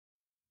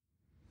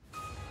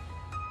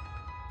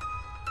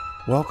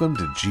Welcome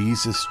to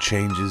Jesus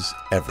Changes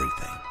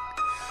Everything,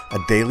 a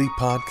daily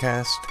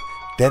podcast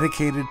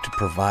dedicated to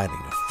providing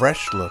a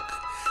fresh look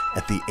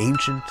at the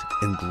ancient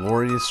and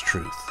glorious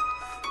truth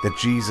that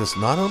Jesus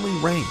not only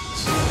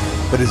reigns,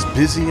 but is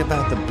busy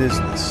about the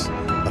business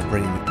of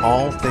bringing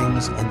all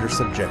things under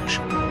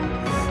subjection,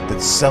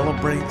 that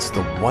celebrates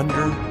the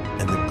wonder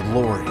and the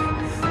glory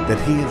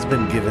that he has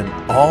been given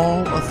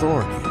all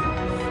authority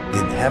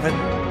in heaven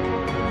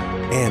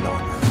and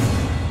on earth.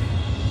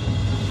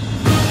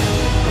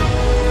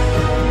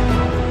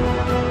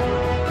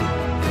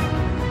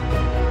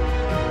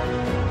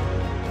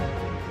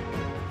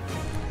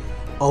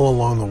 All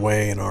along the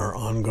way in our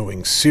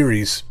ongoing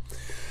series,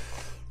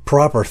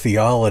 Proper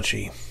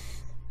Theology,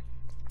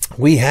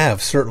 we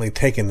have certainly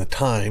taken the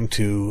time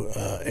to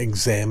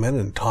examine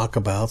and talk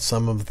about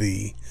some of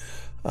the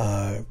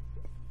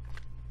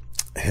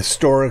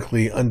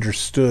historically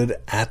understood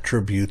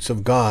attributes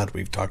of God.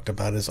 We've talked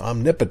about his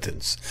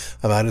omnipotence,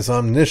 about his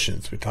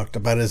omniscience. We talked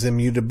about his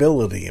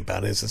immutability,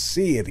 about his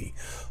aseity.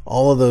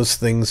 All of those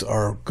things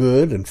are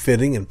good and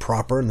fitting and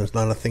proper, and there's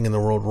not a thing in the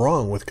world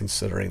wrong with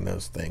considering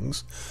those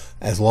things,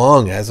 as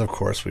long as, of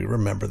course, we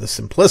remember the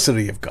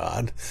simplicity of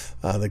God,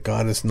 that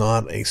God is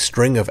not a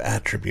string of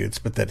attributes,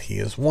 but that he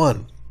is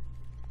one.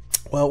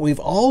 Well, we've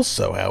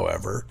also,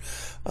 however,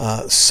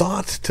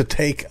 sought to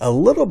take a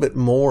little bit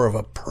more of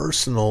a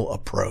personal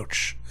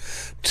approach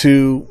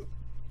to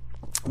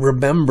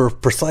remember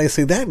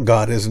precisely that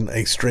God isn't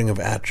a string of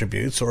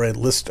attributes or a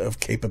list of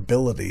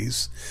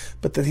capabilities,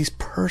 but that he's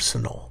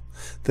personal,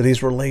 that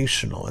he's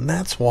relational. And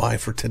that's why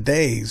for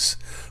today's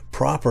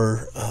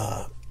proper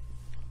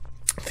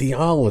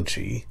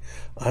theology,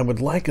 I would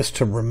like us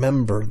to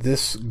remember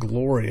this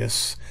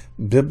glorious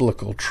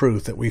biblical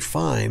truth that we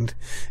find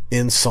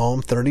in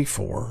Psalm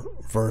 34,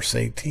 verse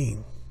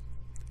 18,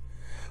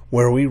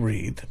 where we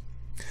read,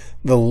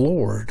 "The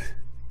Lord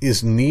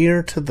is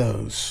near to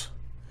those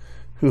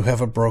who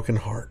have a broken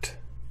heart,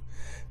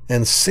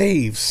 and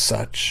saves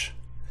such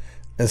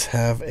as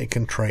have a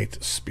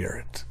contrite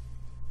spirit."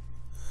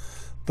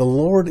 The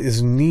Lord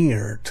is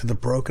near to the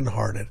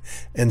brokenhearted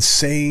and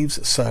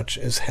saves such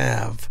as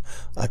have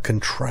a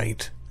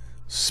contrite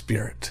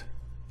spirit.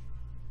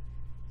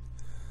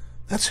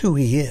 That's who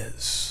he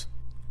is.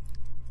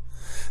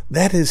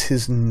 That is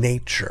his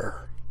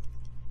nature.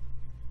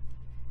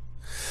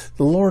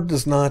 The Lord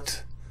does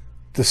not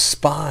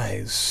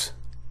despise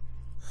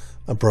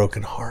a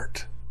broken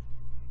heart.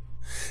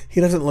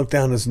 He doesn't look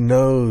down his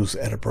nose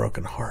at a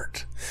broken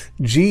heart.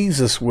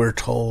 Jesus, we're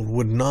told,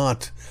 would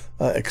not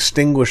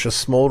extinguish a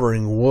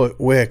smoldering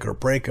wick or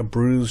break a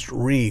bruised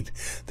reed.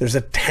 There's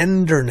a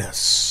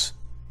tenderness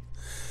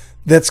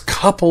that's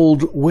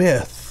coupled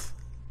with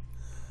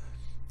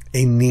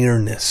a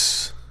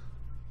nearness,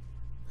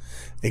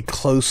 a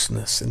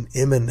closeness, an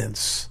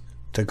immanence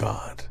to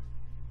God.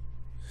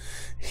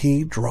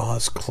 He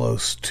draws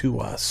close to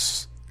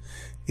us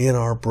in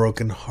our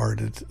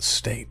broken-hearted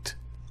state.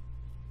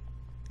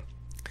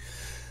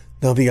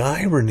 Now, the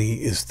irony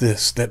is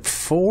this, that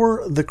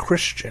for the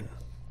Christian,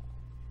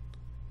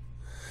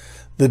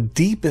 the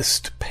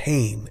deepest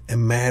pain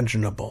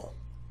imaginable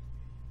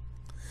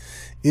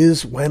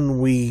is when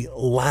we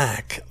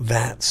lack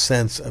that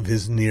sense of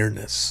his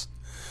nearness,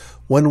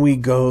 when we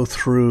go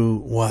through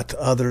what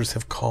others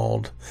have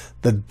called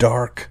the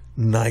dark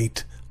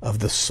night of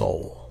the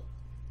soul,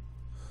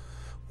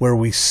 where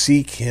we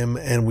seek him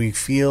and we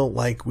feel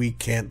like we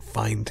can't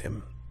find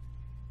him.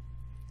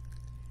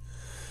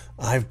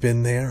 I've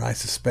been there. I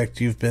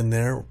suspect you've been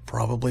there.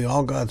 Probably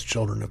all God's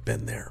children have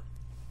been there.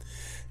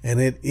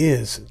 And it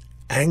is an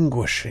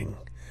anguishing,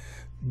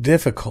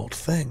 difficult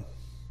thing.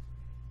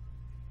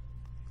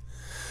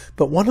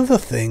 But one of the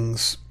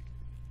things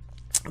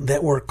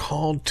that we're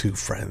called to,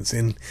 friends,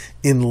 in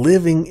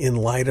living in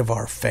light of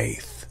our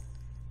faith,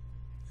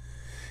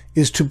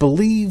 is to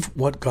believe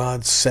what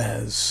God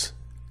says,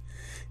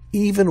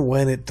 even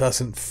when it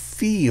doesn't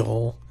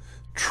feel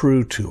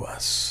true to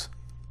us.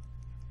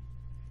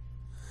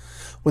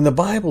 When the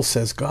Bible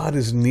says God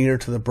is near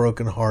to the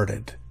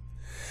brokenhearted,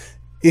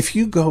 if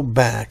you go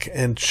back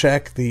and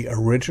check the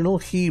original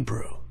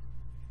Hebrew,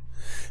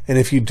 and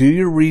if you do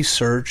your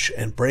research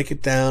and break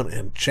it down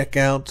and check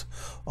out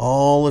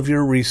all of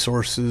your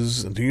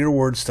resources and do your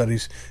word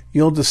studies,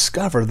 you'll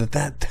discover that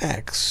that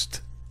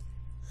text,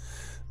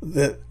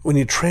 that when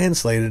you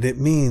translate it, it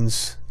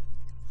means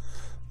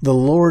the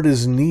Lord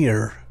is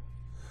near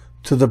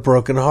to the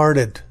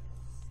brokenhearted.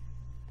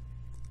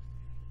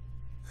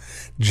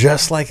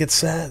 Just like it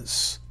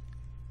says.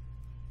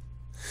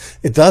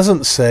 It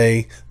doesn't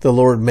say the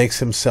Lord makes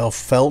himself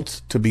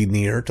felt to be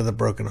near to the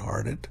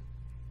brokenhearted.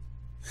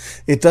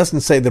 It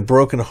doesn't say the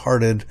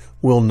brokenhearted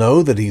will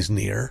know that he's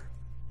near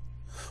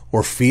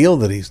or feel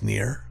that he's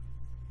near.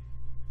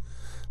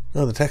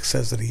 No, the text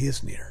says that he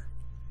is near.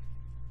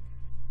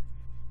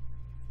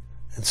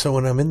 And so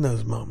when I'm in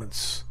those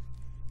moments,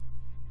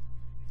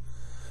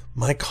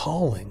 my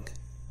calling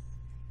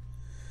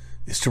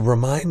is to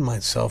remind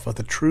myself of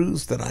the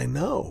truths that I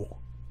know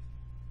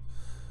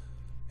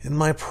In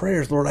my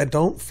prayers, Lord, I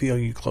don't feel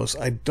you close.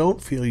 I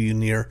don't feel you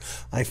near.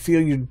 I feel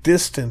you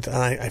distant, and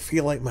I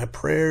feel like my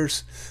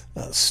prayers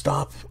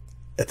stop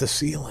at the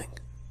ceiling.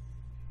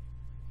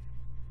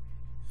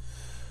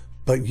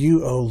 But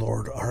you, O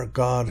Lord, are a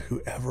God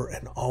who ever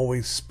and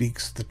always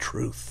speaks the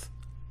truth.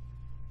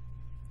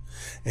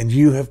 And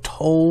you have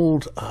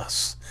told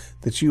us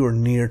that you are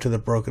near to the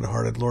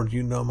brokenhearted. Lord,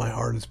 you know my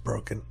heart is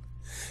broken.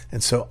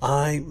 And so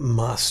I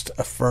must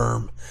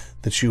affirm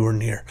that you are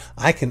near.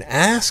 I can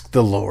ask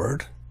the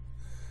Lord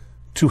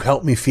to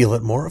help me feel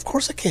it more. Of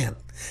course I can.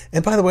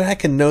 And by the way, I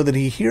can know that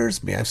he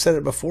hears me. I've said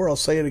it before. I'll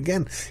say it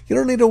again. You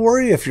don't need to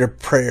worry if your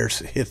prayers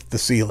hit the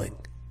ceiling,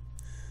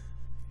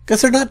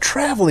 because they're not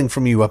traveling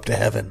from you up to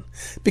heaven,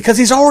 because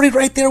he's already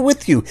right there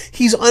with you.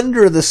 He's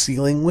under the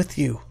ceiling with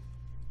you.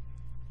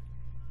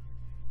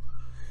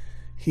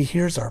 He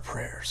hears our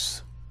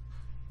prayers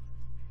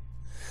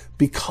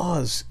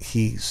because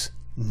he's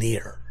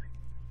near.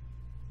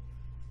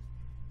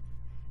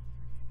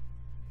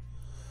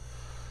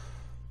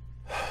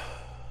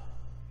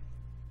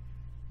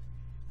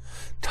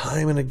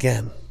 Time and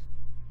again,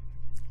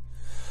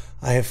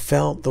 I have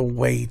felt the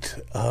weight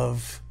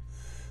of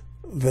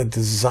the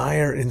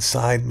desire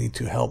inside me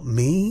to help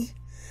me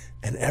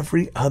and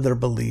every other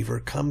believer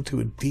come to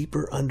a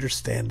deeper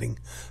understanding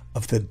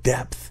of the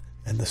depth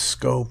and the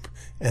scope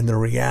and the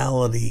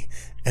reality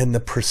and the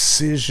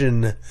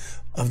precision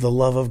of the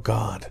love of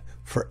God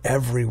for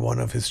every one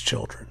of his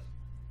children.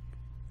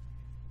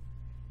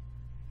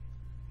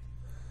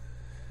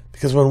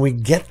 Because when we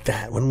get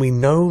that, when we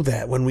know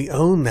that, when we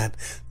own that,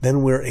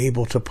 then we're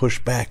able to push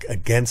back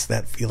against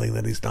that feeling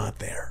that he's not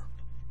there.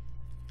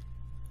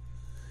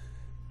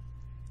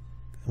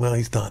 Well,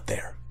 he's not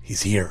there.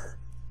 He's here.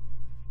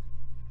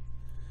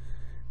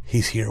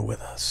 He's here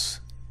with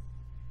us.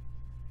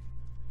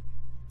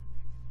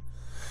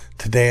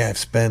 Today I've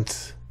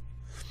spent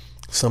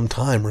some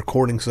time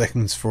recording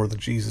segments for the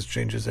Jesus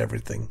Changes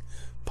Everything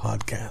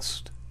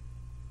podcast.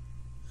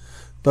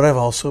 But I've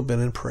also been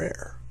in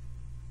prayer.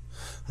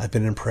 I've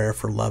been in prayer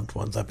for loved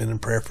ones. I've been in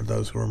prayer for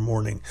those who are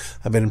mourning.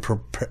 I've been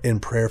in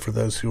prayer for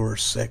those who are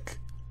sick.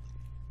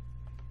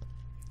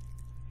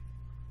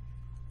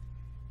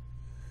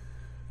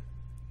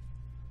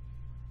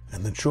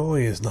 And the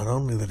joy is not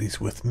only that he's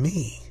with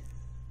me,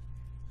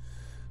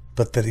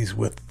 but that he's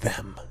with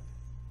them.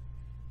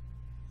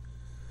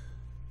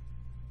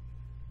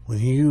 When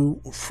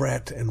you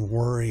fret and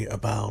worry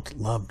about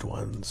loved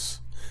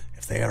ones,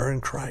 if they are in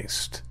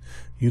Christ,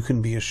 you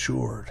can be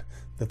assured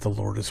that the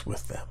Lord is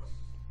with them.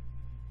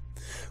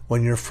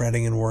 When you're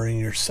fretting and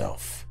worrying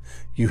yourself,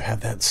 you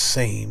have that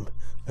same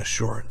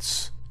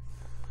assurance.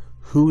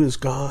 Who is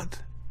God?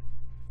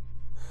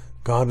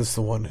 God is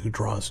the one who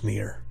draws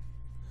near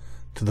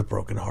to the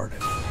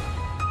brokenhearted.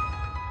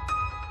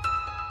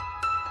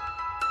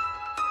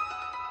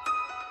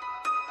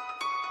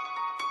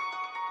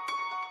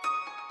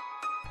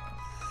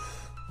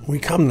 We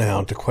come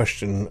now to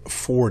question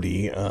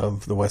 40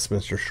 of the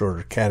Westminster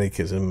Shorter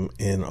Catechism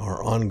in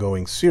our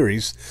ongoing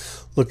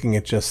series, looking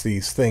at just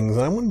these things.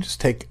 And I want to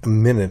just take a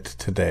minute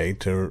today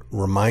to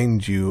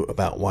remind you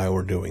about why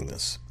we're doing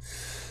this.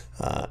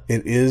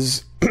 It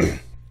is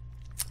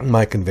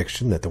my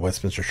conviction that the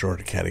Westminster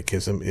Shorter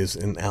Catechism is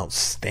an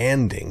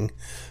outstanding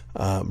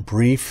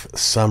brief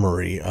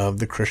summary of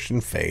the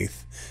Christian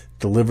faith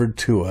delivered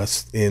to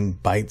us in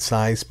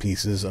bite-sized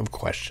pieces of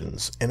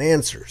questions and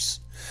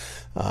answers.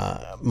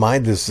 My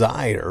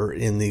desire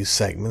in these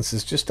segments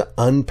is just to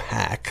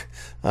unpack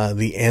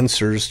the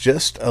answers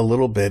just a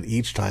little bit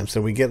each time so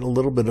we get a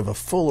little bit of a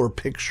fuller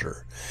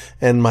picture.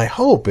 And my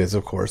hope is,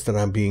 of course, that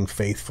I'm being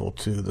faithful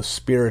to the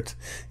spirit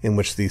in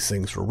which these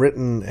things were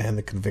written and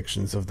the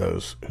convictions of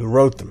those who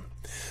wrote them.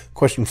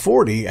 Question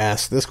 40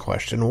 asks this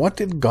question: what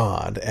did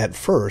God at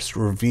first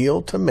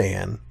reveal to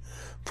man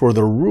for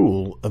the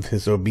rule of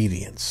his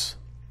obedience?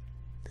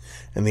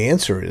 And the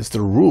answer is the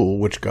rule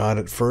which God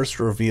at first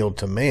revealed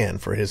to man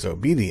for his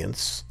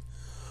obedience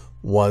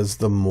was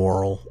the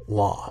moral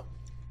law.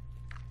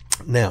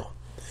 Now,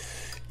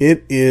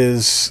 it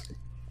is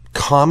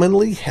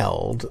commonly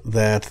held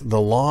that the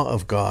law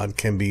of God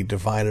can be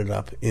divided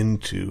up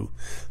into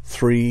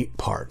three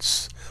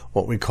parts.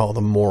 What we call the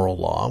moral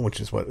law,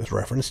 which is what is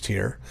referenced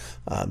here,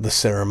 the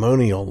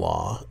ceremonial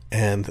law,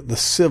 and the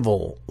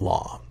civil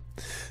law.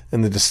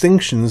 And the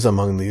distinctions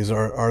among these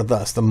are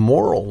thus: the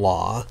moral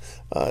law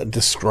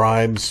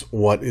describes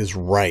what is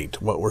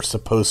right, what we're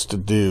supposed to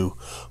do,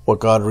 what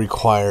God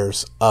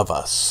requires of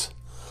us.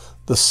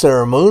 The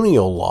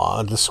ceremonial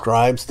law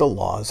describes the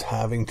laws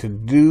having to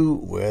do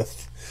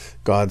with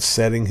God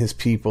setting his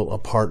people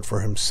apart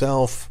for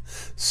himself,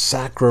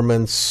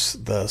 sacraments,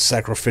 the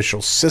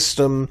sacrificial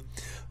system.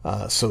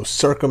 So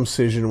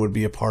circumcision would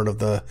be a part of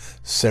the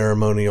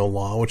ceremonial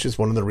law, which is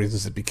one of the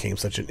reasons it became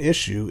such an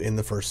issue in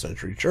the first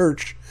century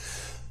church,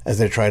 as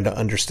they tried to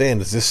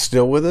understand, is this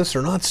still with us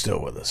or not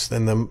still with us?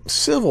 Then the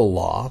civil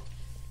law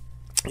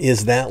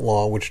is that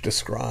law which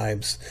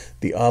describes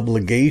the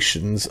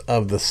obligations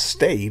of the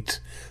state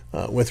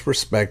with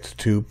respect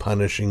to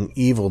punishing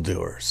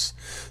evildoers.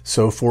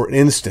 So, for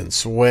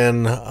instance,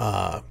 when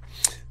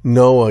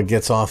Noah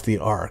gets off the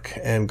ark,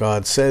 and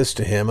God says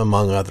to him,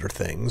 among other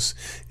things,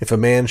 if a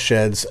man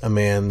sheds a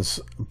man's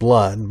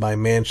blood, by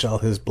man shall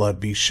his blood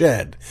be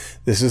shed.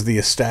 This is the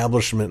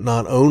establishment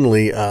not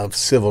only of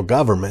civil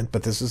government,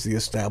 but this is the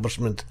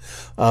establishment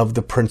of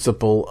the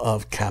principle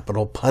of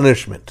capital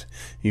punishment.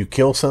 You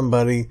kill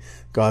somebody,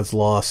 God's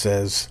law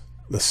says,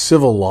 the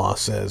civil law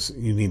says,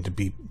 you need to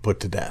be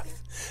put to death.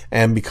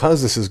 And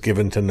because this is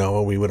given to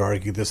Noah, we would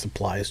argue this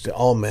applies to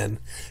all men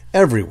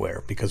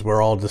everywhere, because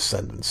we're all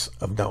descendants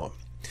of Noah.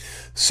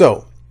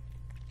 So,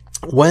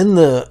 when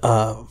the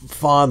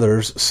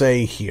fathers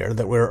say here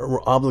that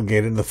we're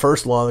obligated, the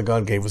first law that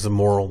God gave was the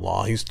moral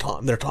law.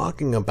 They're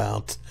talking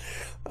about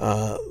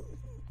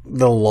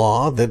the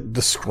law that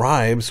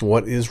describes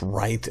what is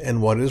right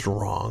and what is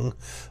wrong,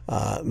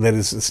 that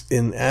is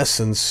in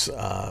essence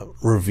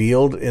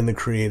revealed in the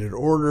created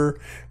order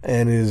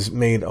and is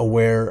made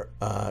aware.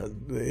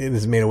 It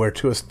is made aware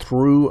to us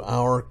through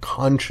our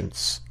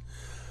conscience.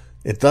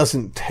 It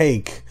doesn't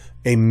take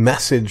a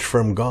message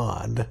from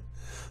God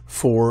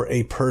for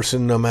a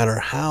person, no matter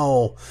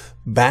how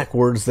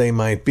backwards they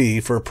might be,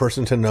 for a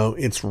person to know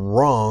it's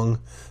wrong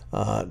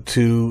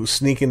to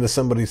sneak into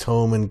somebody's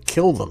home and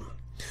kill them,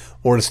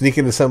 or to sneak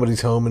into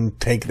somebody's home and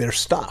take their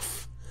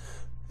stuff.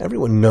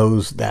 Everyone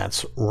knows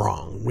that's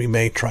wrong. We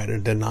may try to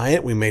deny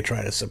it, we may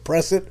try to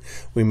suppress it,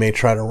 we may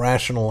try to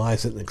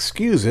rationalize it and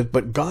excuse it,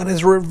 but God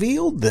has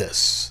revealed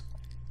this.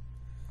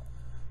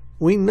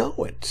 We know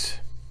it.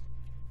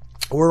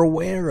 We're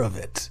aware of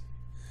it.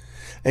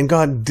 And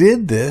God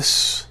did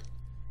this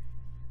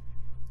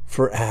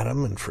for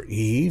Adam and for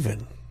Eve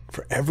and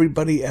for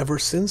everybody ever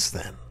since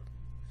then.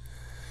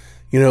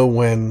 You know,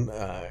 when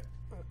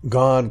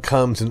God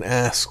comes and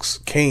asks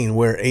Cain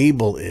where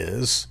Abel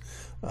is,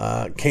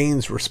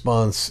 Cain's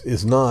response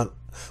is not,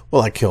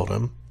 well, I killed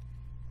him.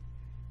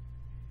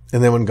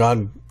 And then when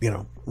God,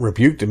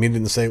 rebuked him, he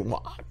didn't say,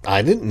 well,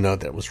 I didn't know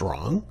that was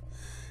wrong.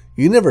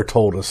 You never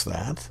told us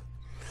that.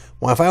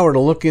 Well, if I were to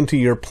look into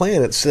your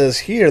plan, it says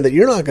here that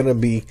you're not going to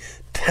be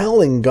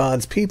telling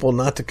God's people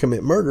not to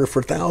commit murder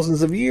for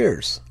thousands of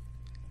years.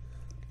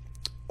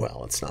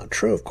 Well, it's not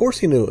true. Of course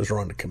he knew it was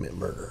wrong to commit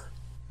murder.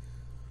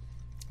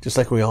 Just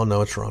like we all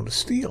know it's wrong to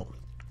steal.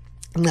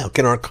 Now,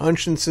 can our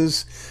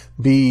consciences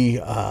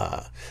be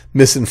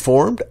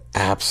misinformed?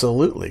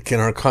 Absolutely. Can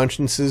our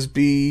consciences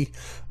be,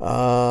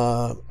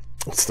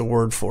 what's the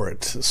word for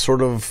it?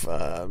 Sort of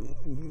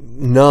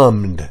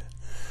numbed?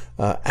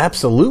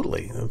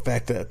 Absolutely. In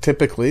fact,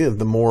 typically,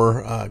 the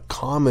more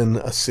common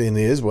a sin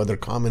is, whether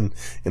common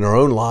in our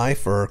own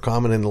life or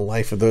common in the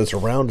life of those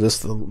around us,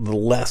 the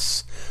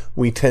less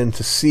we tend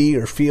to see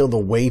or feel the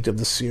weight of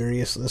the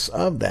seriousness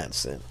of that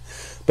sin.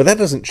 But that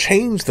doesn't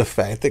change the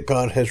fact that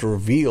God has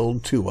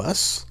revealed to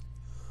us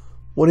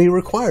what he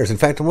requires. In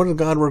fact, what did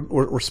God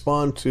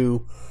respond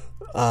to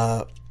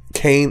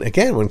Cain?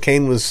 Again, when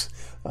Cain was,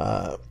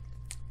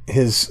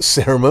 his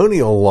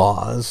ceremonial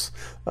laws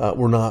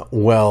were not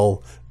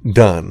well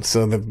done.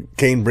 So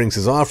Cain brings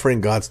his offering,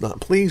 God's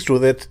not pleased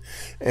with it,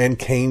 and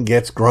Cain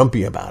gets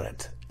grumpy about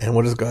it. And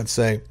what does God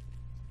say?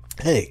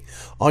 Hey,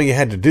 all you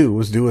had to do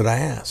was do what I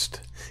asked.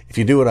 If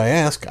you do what I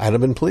ask, I'd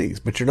have been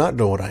pleased, but you're not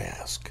doing what I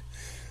ask.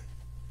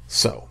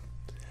 So,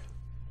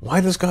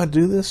 why does God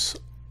do this?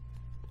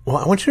 Well,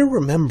 I want you to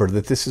remember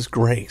that this is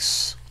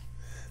grace.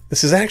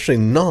 This is actually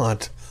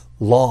not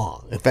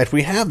law. In fact,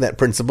 we have that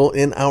principle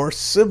in our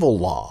civil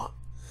law.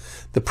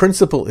 The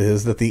principle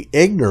is that the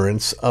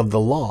ignorance of the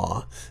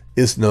law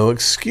is no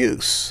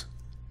excuse.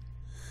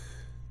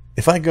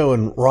 If I go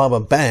and rob a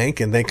bank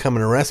and they come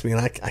and arrest me,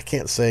 and I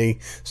can't stand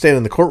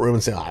in the courtroom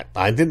and say,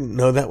 I didn't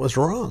know that was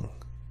wrong.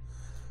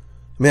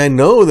 I mean, I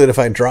know that if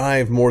I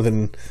drive more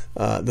than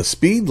the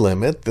speed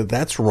limit,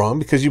 that's wrong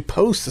because you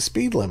post the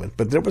speed limit.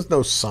 But there was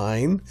no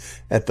sign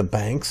at the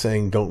bank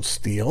saying don't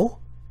steal.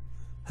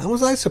 How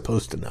was I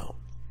supposed to know?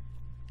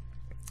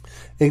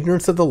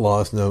 Ignorance of the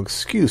law is no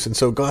excuse. And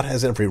so God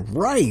has every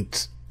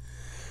right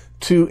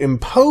to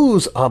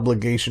impose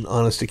obligation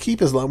on us to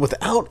keep his law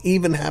without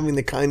even having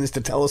the kindness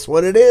to tell us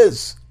what it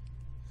is.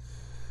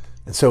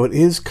 And so it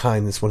is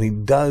kindness when he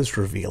does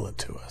reveal it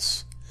to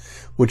us,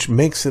 which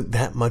makes it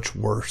that much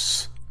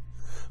worse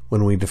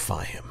when we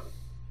defy him.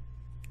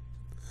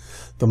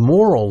 The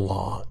moral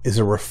law is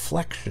a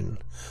reflection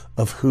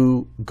of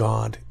who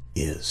God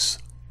is.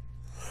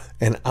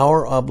 And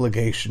our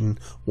obligation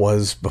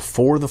was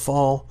before the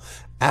fall,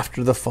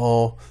 after the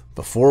fall,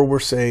 before we're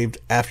saved,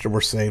 after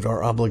we're saved.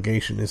 Our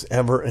obligation is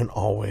ever and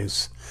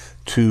always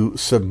to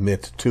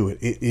submit to it.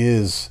 It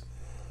is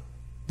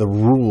the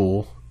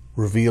rule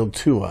revealed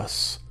to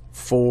us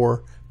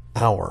for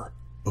our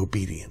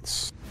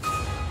obedience.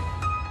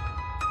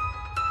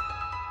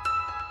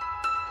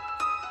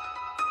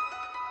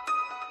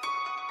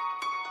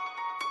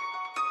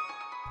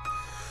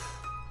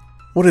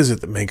 What is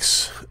it that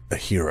makes a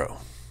hero?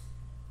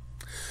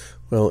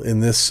 Well, in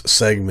this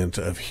segment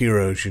of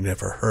Heroes You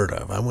Never Heard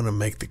Of, I want to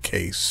make the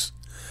case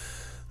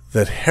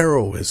that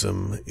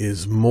heroism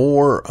is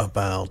more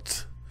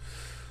about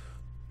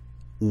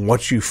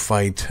what you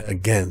fight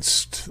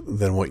against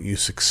than what you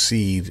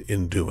succeed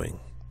in doing.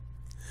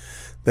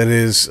 That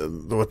is,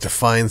 what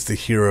defines the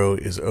hero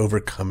is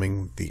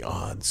overcoming the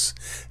odds.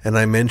 And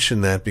I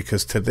mention that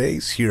because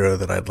today's hero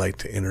that I'd like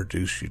to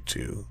introduce you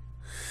to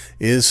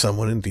is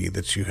someone indeed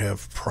that you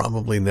have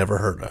probably never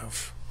heard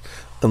of.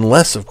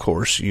 Unless, of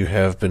course, you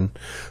have been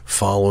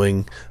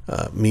following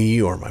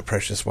me or my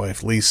precious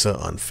wife Lisa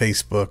on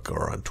Facebook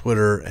or on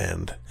Twitter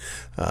and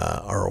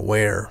are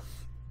aware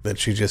that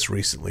she just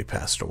recently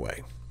passed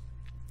away.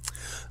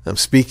 I'm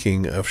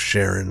speaking of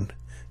Sharon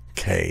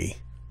K.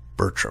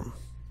 Bertram,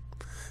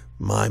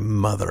 my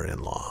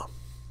mother-in-law,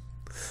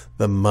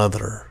 the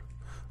mother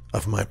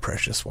of my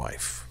precious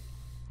wife.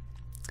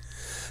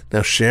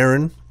 Now,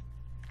 Sharon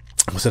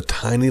was a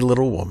tiny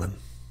little woman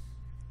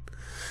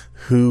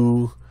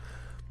who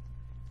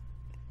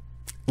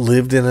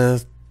lived in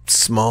a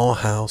small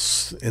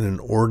house in an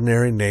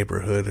ordinary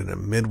neighborhood in a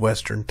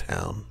Midwestern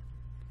town.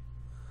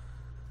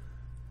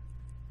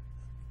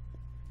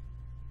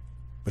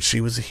 But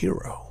she was a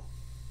hero.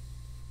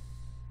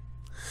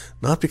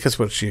 Not because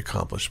of what she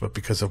accomplished, but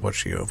because of what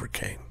she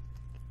overcame.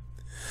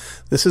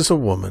 This is a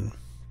woman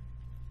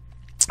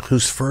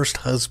whose first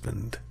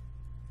husband,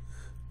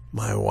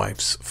 my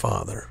wife's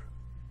father,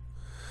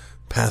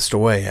 passed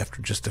away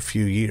after just a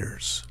few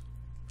years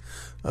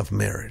of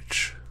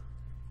marriage.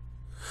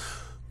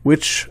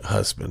 Which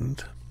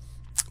husband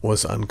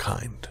was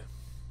unkind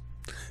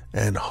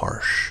and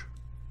harsh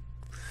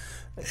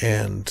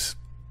and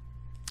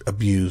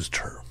abused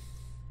her.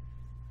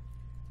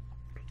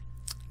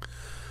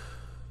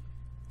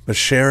 But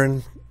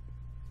Sharon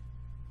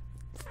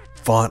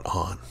fought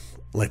on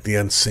like the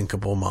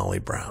unsinkable Molly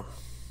Brown.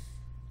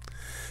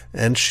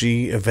 And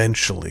she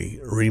eventually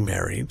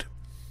remarried.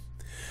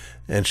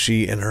 And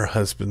she and her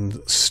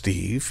husband,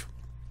 Steve,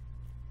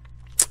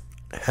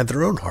 had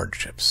their own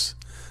hardships,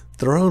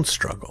 their own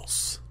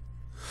struggles,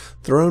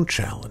 their own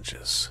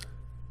challenges.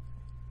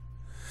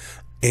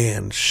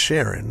 And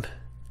Sharon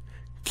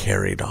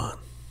carried on.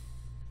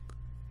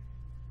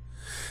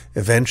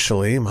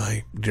 Eventually,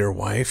 my dear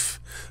wife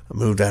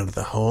moved out of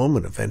the home,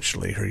 and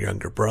eventually her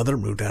younger brother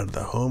moved out of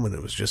the home, and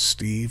it was just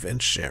Steve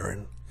and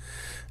Sharon.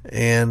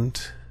 And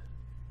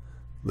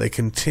they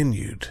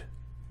continued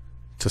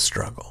to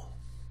struggle.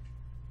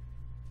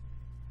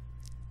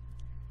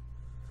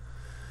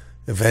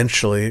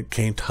 Eventually, it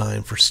came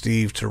time for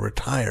Steve to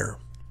retire.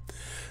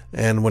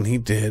 And when he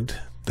did,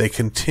 they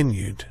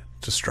continued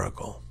to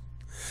struggle.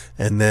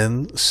 And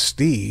then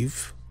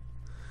Steve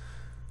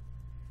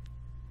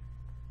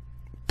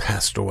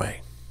passed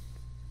away.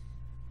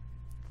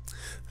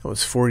 That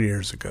was 4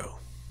 years ago.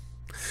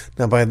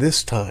 Now, by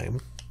this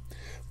time,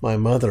 my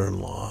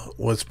mother-in-law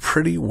was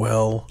pretty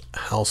well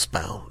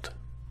housebound.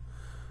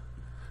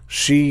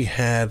 She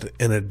had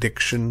an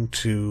addiction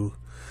to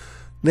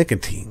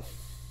nicotine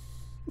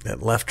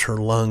that left her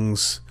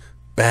lungs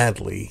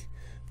badly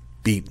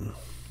beaten.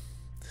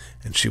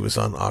 And she was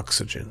on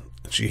oxygen.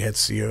 And she had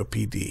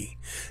COPD.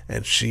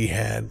 And she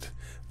had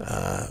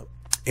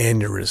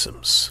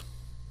aneurysms.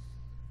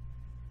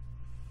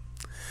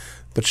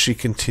 But she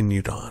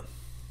continued on.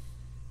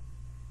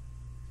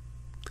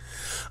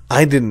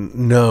 I didn't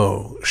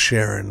know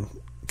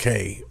Sharon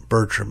K.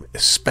 Bertram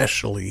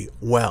especially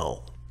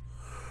well.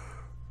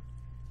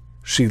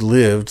 She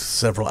lived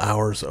several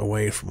hours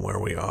away from where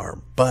we are.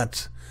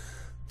 But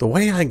the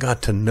way I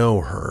got to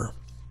know her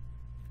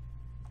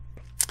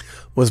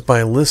was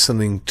by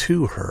listening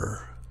to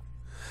her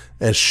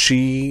as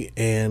she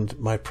and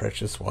my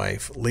precious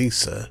wife,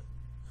 Lisa,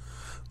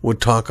 would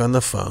talk on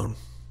the phone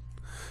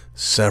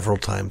several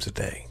times a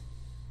day.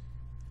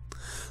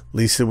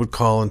 Lisa would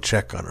call and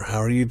check on her. How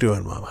are you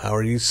doing, Mom? How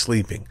are you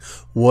sleeping?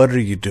 What are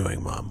you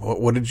doing, Mom?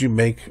 What did you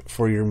make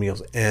for your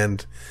meals?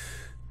 And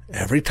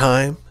every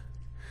time,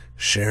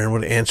 Sharon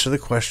would answer the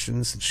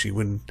questions, and she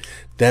would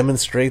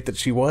demonstrate that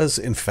she was,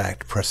 in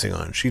fact, pressing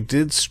on. She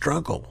did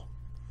struggle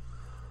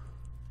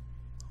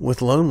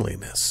with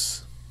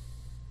loneliness.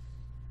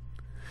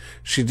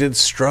 She did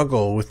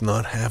struggle with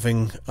not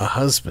having a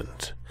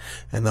husband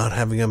and not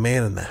having a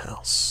man in the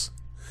house.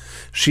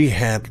 She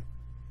had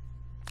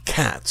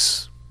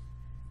cats,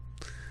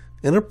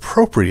 an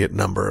appropriate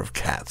number of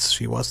cats.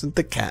 She wasn't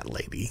the cat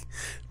lady,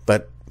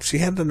 but she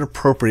had an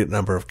appropriate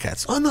number of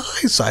cats, on the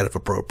high side of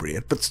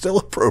appropriate, but still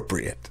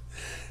appropriate.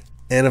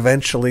 And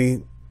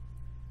eventually,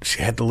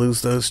 she had to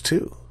lose those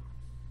too.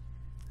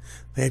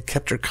 They had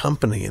kept her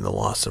company in the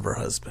loss of her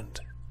husband.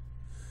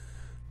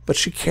 But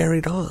she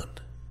carried on.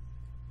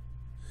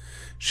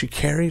 She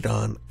carried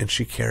on, and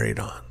she carried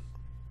on.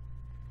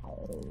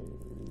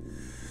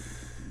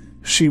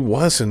 She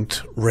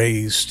wasn't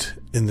raised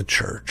in the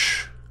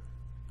church.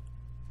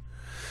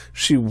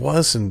 She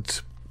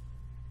wasn't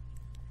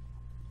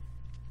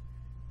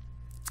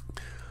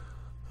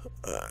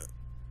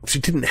she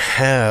didn't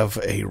have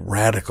a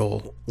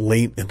radical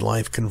late in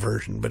life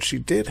conversion, but she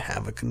did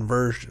have a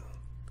conversion.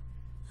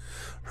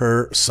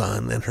 Her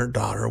son and her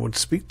daughter would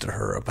speak to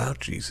her about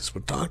Jesus,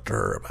 would talk to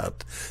her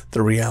about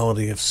the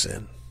reality of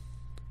sin.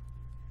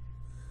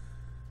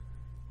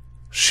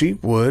 she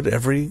would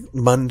every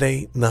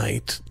Monday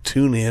night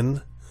tune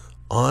in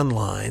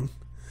online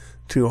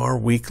to our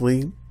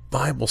weekly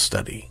Bible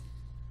study.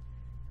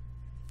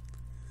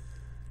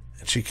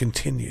 And she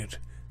continued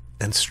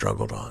and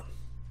struggled on.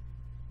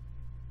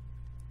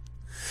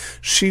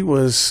 She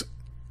was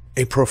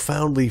a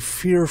profoundly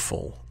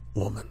fearful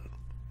woman.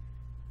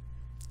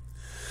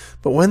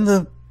 But when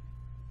the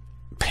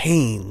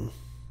pain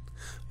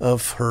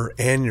of her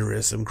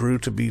aneurysm grew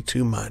to be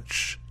too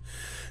much,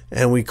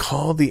 and we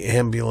called the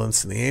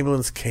ambulance, and the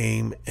ambulance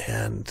came,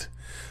 and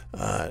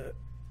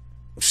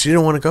she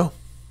didn't want to go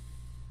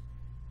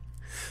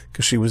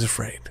because she was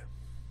afraid.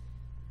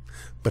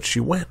 But she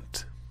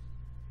went.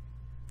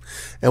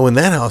 And when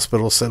that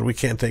hospital said, we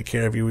can't take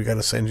care of you, we got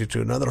to send you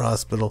to another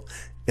hospital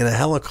in a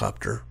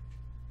helicopter,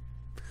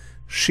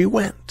 she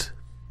went.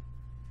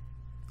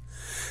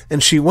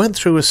 And she went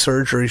through a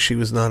surgery she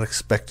was not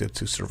expected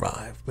to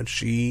survive, but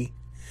she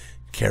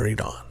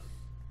carried on.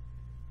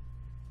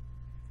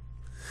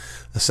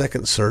 A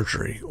second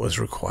surgery was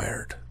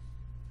required,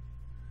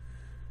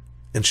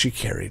 and she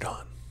carried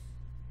on.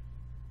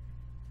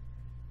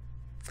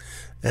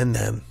 And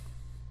then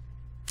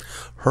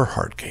her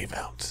heart gave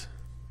out.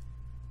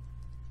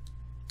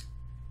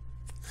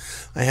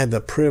 I had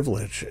the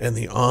privilege and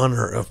the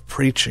honor of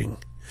preaching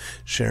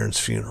Sharon's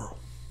funeral.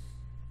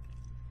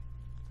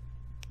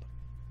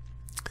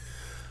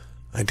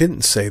 I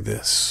didn't say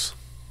this,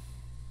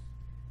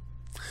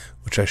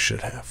 which I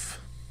should have.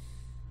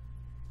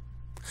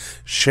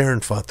 Sharon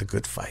fought the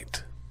good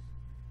fight.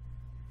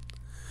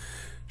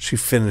 She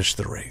finished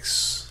the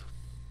race.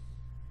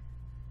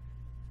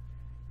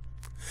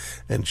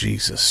 And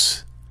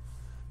Jesus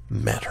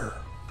met her.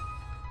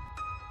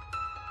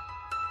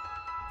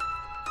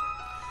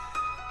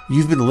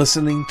 You've been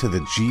listening to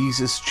the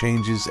Jesus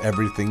Changes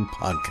Everything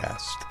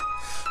podcast,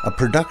 a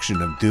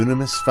production of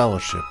Dunamis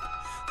Fellowship,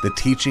 the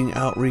teaching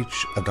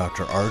outreach of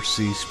Dr.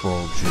 R.C.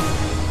 Sproul Jr.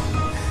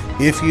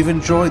 If you've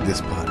enjoyed this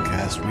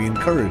podcast, we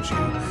encourage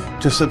you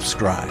to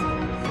subscribe,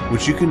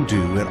 which you can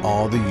do at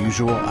all the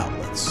usual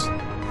outlets,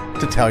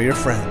 to tell your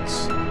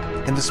friends,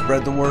 and to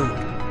spread the word.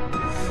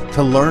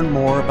 To learn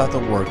more about the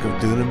work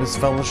of Dunamis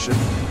Fellowship,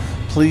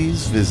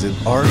 please visit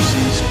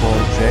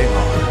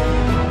rcsproulJR.com.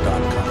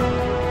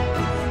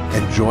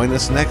 And join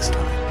us next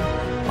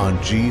time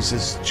on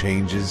Jesus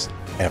Changes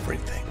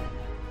Everything.